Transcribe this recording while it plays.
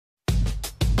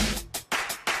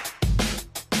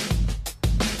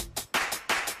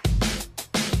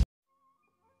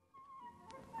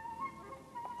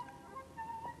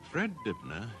Fred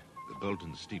Dibnah, the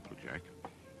Bolton steeplejack,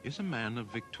 is a man of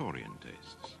Victorian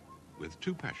tastes, with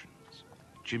two passions,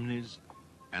 chimneys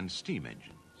and steam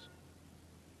engines.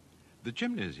 The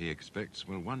chimneys, he expects,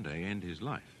 will one day end his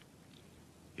life.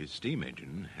 His steam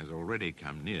engine has already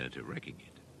come near to wrecking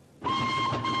it.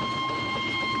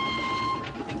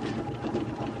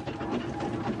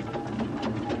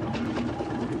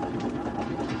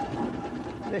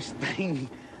 This thing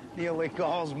nearly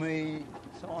caused me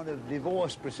sort of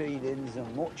divorce proceedings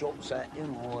and much upset, you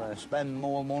know. Spend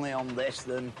more money on this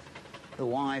than the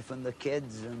wife and the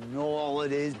kids and all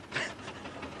it is.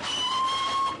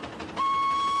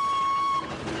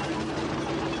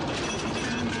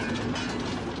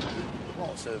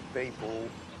 Lots of people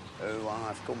who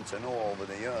I've come to know over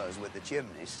the years with the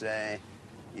chimneys say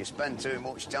you spend too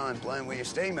much time playing with your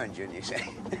steam engine, you see.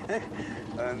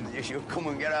 And you should come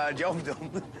and get our job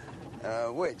done.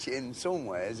 Which, in some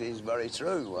ways, is very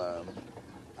true.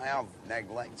 I have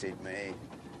neglected my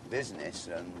business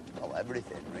and, well,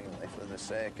 everything, really, for the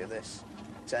sake of this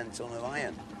 10 ton of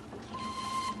iron.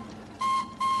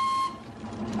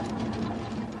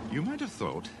 You might have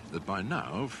thought that by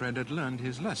now Fred had learned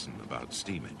his lesson about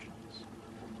steam engines.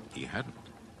 He hadn't.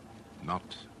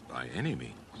 Not by any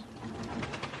means.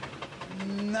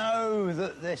 Now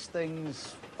that this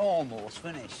thing's almost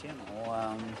finished, you know,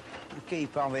 I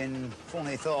keep having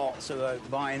funny thoughts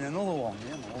about buying another one,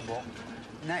 you know, but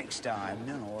next time,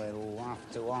 you know, it'll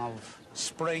have to have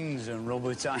springs and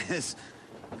rubber tyres,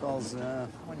 because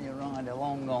when you ride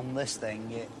along on this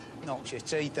thing, it knocks your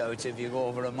teeth out if you go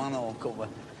over a manhole cover.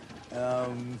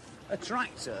 A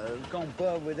tractor,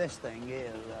 compared with this thing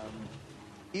here,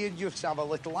 you just have a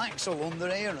little axle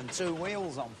under here and two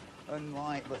wheels on. And,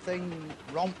 like, the thing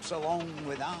romps along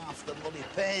with half the bloody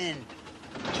pain.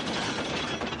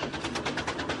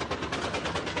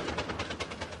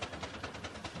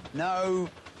 Now,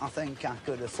 I think I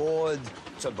could afford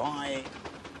to buy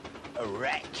a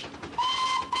wreck.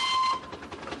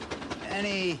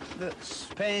 Any that's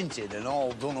painted and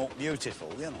all done up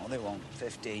beautiful, you know, they want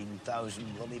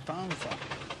 15,000 bloody pounds for,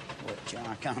 which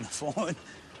I can't afford.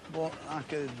 But I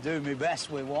could do my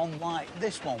best with one like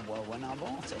this one were when I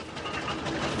bought it.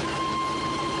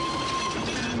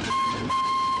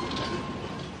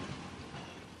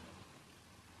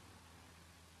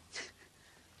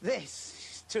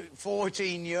 This took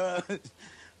 14 years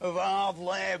of hard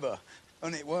labour,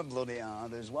 and it weren't bloody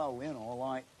hard as well, you know,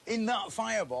 like, in that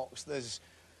firebox there's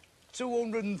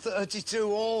 232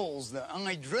 holes that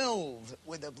I drilled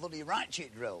with a bloody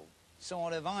ratchet drill.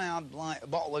 Sort of, I had, like, a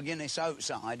bottle of Guinness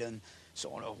outside and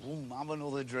sort of, have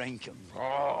another drink and,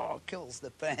 kills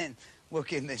the pain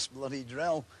working this bloody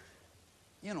drill.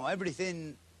 You know,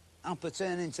 everything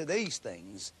appertaining to these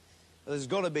things has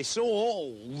got to be so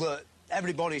old that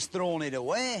everybody's thrown it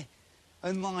away.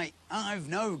 And, like, I've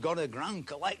now got a grand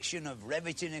collection of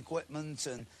riveting equipment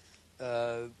and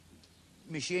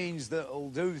machines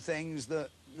that'll do things that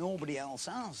nobody else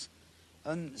has.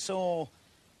 And so,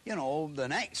 you know, the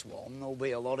next one will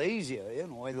be a lot easier, you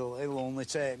know. It'll only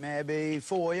take maybe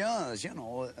 4 years, you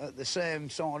know, at the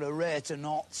same sort of rate of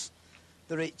knots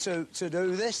that it took to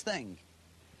do this thing.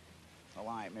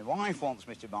 Like, my wife wants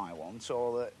me to buy one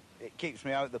so that it keeps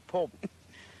me out the pub.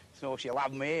 So she'll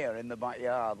have me here in the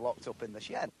backyard, locked up in the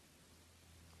shed.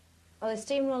 Well, the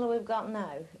steamroller we've got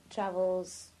now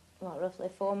travels, what, roughly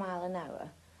 4 miles an hour.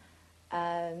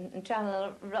 And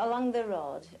travelling along the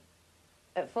road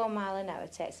at 4 miles an hour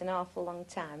takes an awful long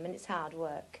time and it's hard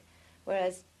work,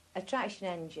 whereas a traction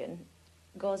engine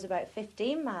goes about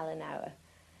 15 miles an hour,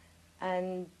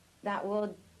 and that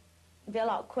would be a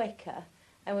lot quicker,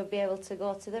 and we'd be able to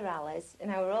go to the rallies in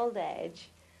our old age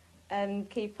and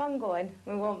keep on going.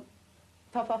 We won't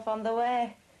pop off on the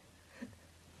way.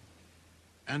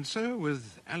 And so,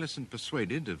 with Alison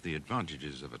persuaded of the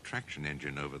advantages of a traction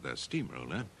engine over their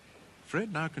steamroller,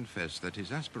 Fred now confessed that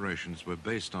his aspirations were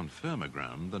based on firmer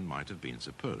ground than might have been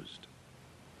supposed.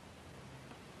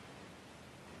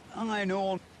 I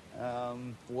know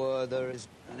where there is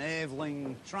an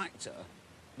Aveling tractor,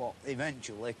 what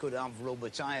eventually could have rubber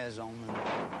tyres on, and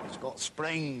it's got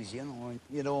springs, you know, and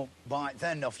you don't bite the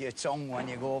end off your tongue when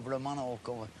you go over a manhole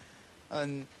cover.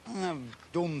 And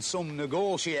I've done some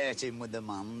negotiating with the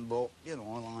man, but, you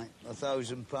know, like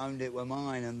 £1,000 it were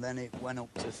mine, and then it went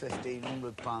up to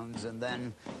 £1,500, and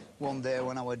then one day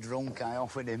when I was drunk, I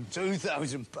offered him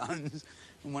 £2,000,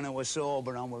 and when I was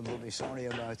sober, I was bloody sorry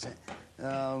about it.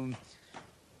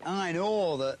 I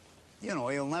know that, you know,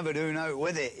 he'll never do out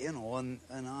with it, you know, and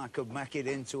I could make it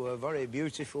into a very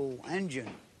beautiful engine.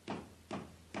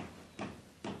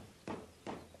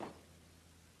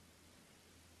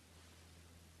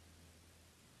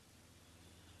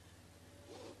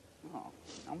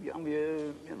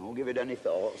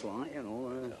 like, you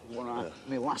know,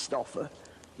 my last offer.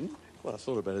 Well, I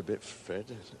thought about it a bit, Fred.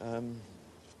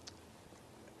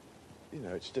 You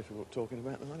know, it's difficult talking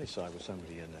about the money side with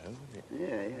somebody you know. Yeah,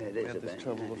 it We is had a this bit.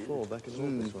 trouble before, back in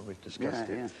August when we discussed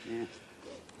it.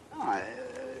 Yeah.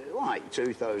 Like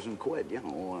 2,000 quid, you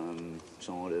know,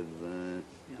 sort of, you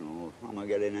know, am I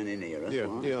getting any nearer?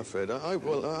 Yeah, Fred. I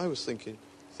was thinking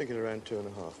around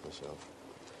 2.5 myself.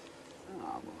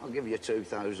 I'll give you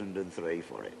 2,003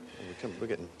 for it. We're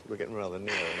getting rather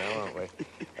nearer now, aren't we?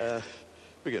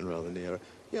 We're getting rather nearer.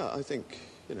 Yeah, I think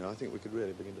we could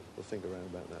really begin to think around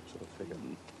about that sort of figure.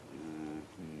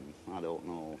 I don't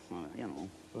know, you know.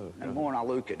 Well, the more I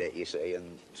look at it, you see,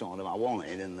 and sort of I want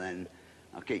it, and then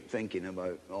I keep thinking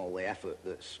about all the effort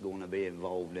that's going to be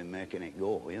involved in making it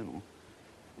go, you know.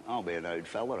 I'll be an old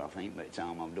fella, I think, by the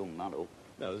time I've done that up.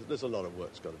 No, there's a lot of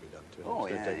work's got to be done to it. Oh,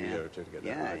 it's going to take a year or two to get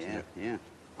that right, isn't it? Yeah.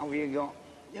 Have you got,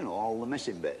 you know, all the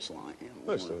missing bits, like, you know?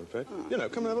 Most of them, Fred. You know,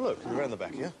 come and have a look. Around the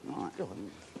back, yeah? Right. Go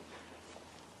on.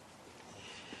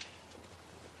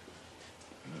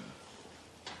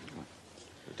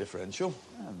 The differential.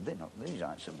 These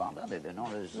aren't so bad, are they? They're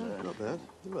not as... Not bad.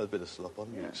 Well, a bit of slop on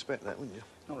them. You'd expect that, wouldn't you?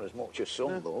 Not as much as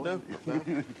some, though. No, not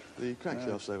bad. The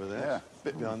crankshaft's over there. Yeah.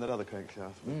 Bit behind that other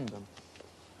crankshaft. But,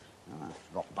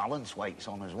 It's got balance weights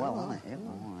on as well, hasn't it? You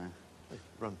know, they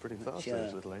run pretty fast,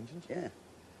 those little engines. yeah.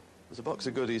 There's a box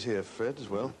of goodies here, Fred, as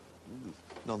well.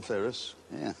 Non-ferrous.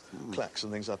 Yeah. Clacks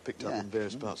and things I've picked up Yeah. in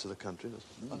various parts of the country.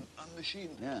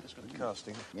 Unmachined. Yeah. It's got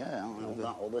casting. Yeah, on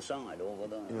that other side over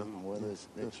there, Yeah. you know, where there's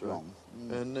That's wrong.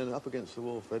 right. And then up against the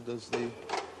wall, Fred, there's the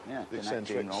Yeah, the connecting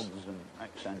eccentrics. rods and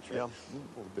eccentrics. Yeah,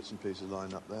 all the bits and pieces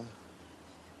lined up there.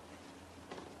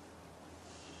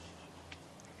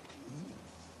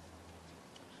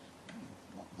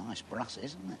 What nice brass,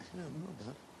 isn't it? Yeah, not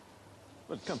bad.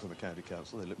 Well, it come from a county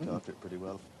council. They looked after it pretty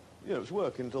well. Yeah, it was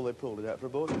working until they pulled it out for a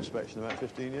boiler inspection about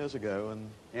 15 years ago and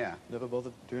Yeah. never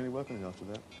bothered doing any work on it after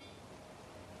that.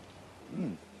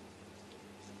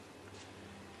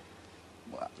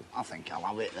 Well, I think I'll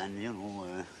have it then, you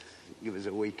know. Give us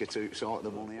a week or two to sort the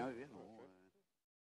money out, you know.